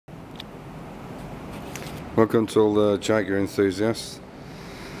Welcome to all the Jaguar enthusiasts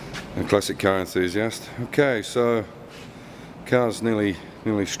and classic car enthusiasts. Okay, so car's nearly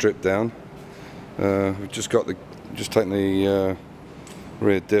stripped down. We've just taken the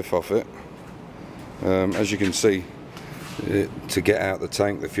rear diff off it. As you can see, to get out the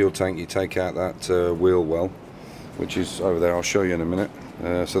tank, the fuel tank, you take out that wheel well, which is over there. I'll show you in a minute.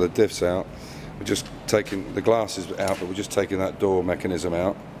 So the diff's out. We're just taking the glass is out, but we're just taking that door mechanism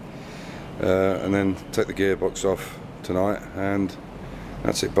out. And then take the gearbox off tonight, and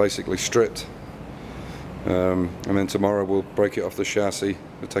that's it, basically stripped. And then tomorrow we'll break it off the chassis,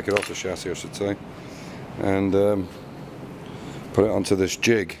 we'll take it off the chassis I should say, and put it onto this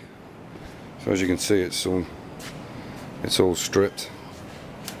jig. So as you can see, it's all stripped.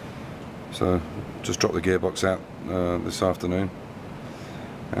 So just drop the gearbox out this afternoon,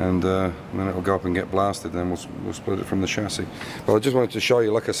 and then it'll go up and get blasted, then we'll split it from the chassis. But I just wanted to show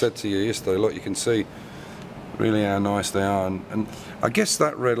you, like I said to you yesterday, look, you can see really how nice they are, and I guess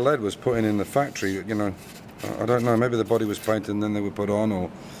that red lead was put in the factory, you know. I don't know, maybe the body was painted and then they were put on,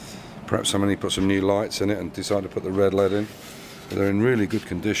 or perhaps somebody put some new lights in it and decided to put the red lead in. But they're in really good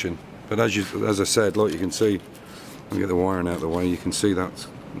condition. But as I said, look, you can see, I'll get the wiring out of the way, you can see that's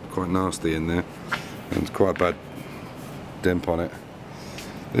quite nasty in there, and quite a bad dent on it.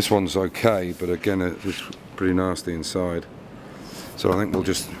 This one's okay, but again it's pretty nasty inside. So I think we'll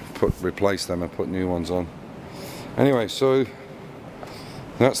just replace them and put new ones on. Anyway, so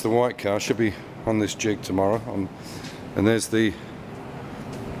that's the white car. Should be on this jig tomorrow. And there's the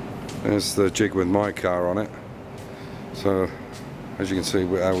jig with my car on it. So as you can see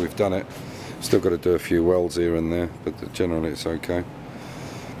how we've done it. Still got to do a few welds here and there, but generally it's okay.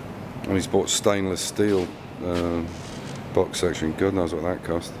 And he's bought stainless steel box section. God knows what that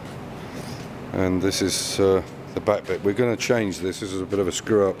cost. And this is the back bit. We're going to change this. This is a bit of a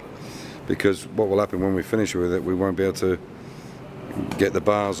screw up, because what will happen when we finish with it, we won't be able to get the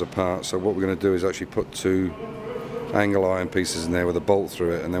bars apart. So what we're going to do is actually put two angle iron pieces in there with a bolt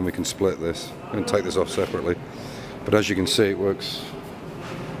through it, and then we can split this and take this off separately. But as you can see, it works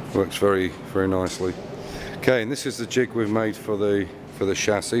very nicely. Okay, and this is the jig we've made for the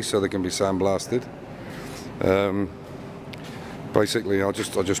chassis, so they can be sandblasted. Basically, I'll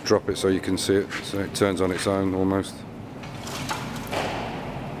just drop it so you can see it, so it turns on its own almost.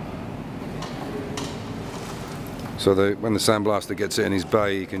 So when the sandblaster gets it in his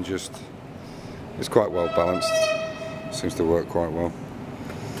bay, you can just, it's quite well balanced. Seems to work quite well.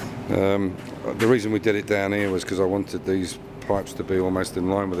 The reason we did it down here was because I wanted these pipes to be almost in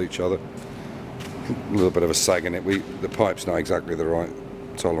line with each other. A little bit of a sag in it. The pipe's not exactly the right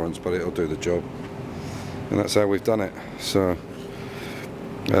tolerance, but it'll do the job. And that's how we've done it. So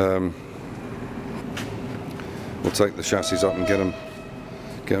we'll take the chassis up and get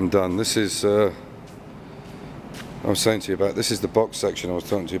them done. This is I was saying to you about, this is the box section I was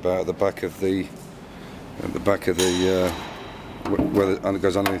talking to you about at the back of the where it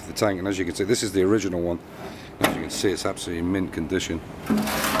goes underneath the tank. And as you can see, this is the original one. As you can see, it's absolutely in mint condition.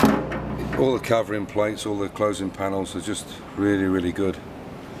 All the covering plates, all the closing panels are just really good.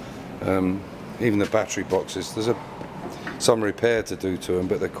 Even the battery boxes, there's some repair to do to them,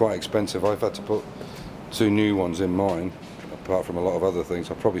 but they're quite expensive. I've had to put two new ones in mine, apart from a lot of other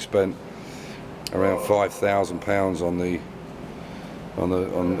things. I've probably spent around £5,000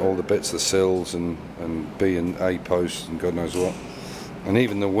 on all the bits, the sills and B and A posts and God knows what. And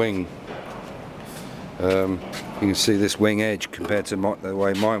even the wing, you can see this wing edge compared to the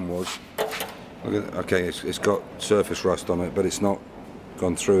way mine was. Look at, okay, it's got surface rust on it, but it's not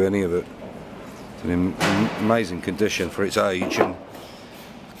gone through any of it. It's in amazing condition for its age, and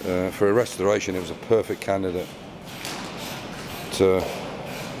for a restoration it was a perfect candidate. So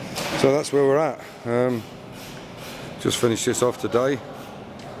that's where we're at. Just finished this off today,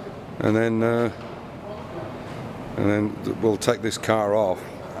 and then we'll take this car off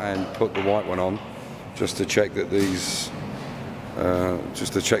and put the white one on, just to check that these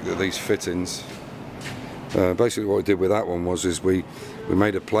fittings. Basically what we did with that one was we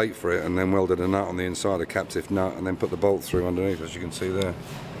made a plate for it and then welded a nut on the inside, a captive nut, and then put the bolt through underneath, as you can see there.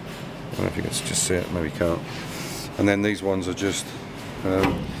 I don't know if you can just see it, maybe you can't. And then these ones are just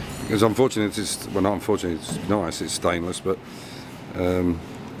because unfortunately well, not unfortunately, it's nice, it's stainless, but you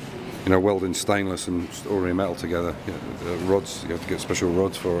know, welding stainless and ordinary metal together, rods, you have to get special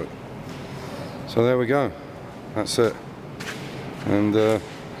rods for it. So there we go, that's it. And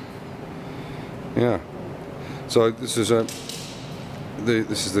yeah, so this is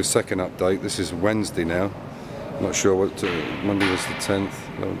the second update. This is Wednesday now. I'm not sure what Monday was the 10th.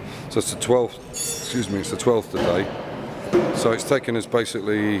 So it's the 12th. Excuse me, it's the 12th today. So it's taken us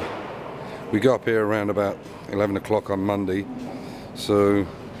basically We got up here around about 11 o'clock on Monday, so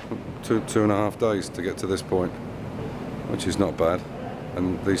two and a half days to get to this point, which is not bad,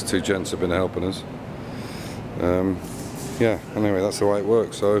 and these two gents have been helping us. Yeah, anyway, that's the way it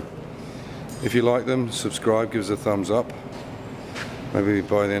works. So if you like them, subscribe, give us a thumbs up. Maybe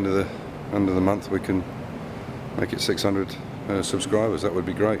by the end of the month we can make it 600 subscribers. That would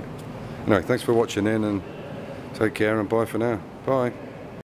be great. Anyway, thanks for watching in, and take care, and bye for now. Bye.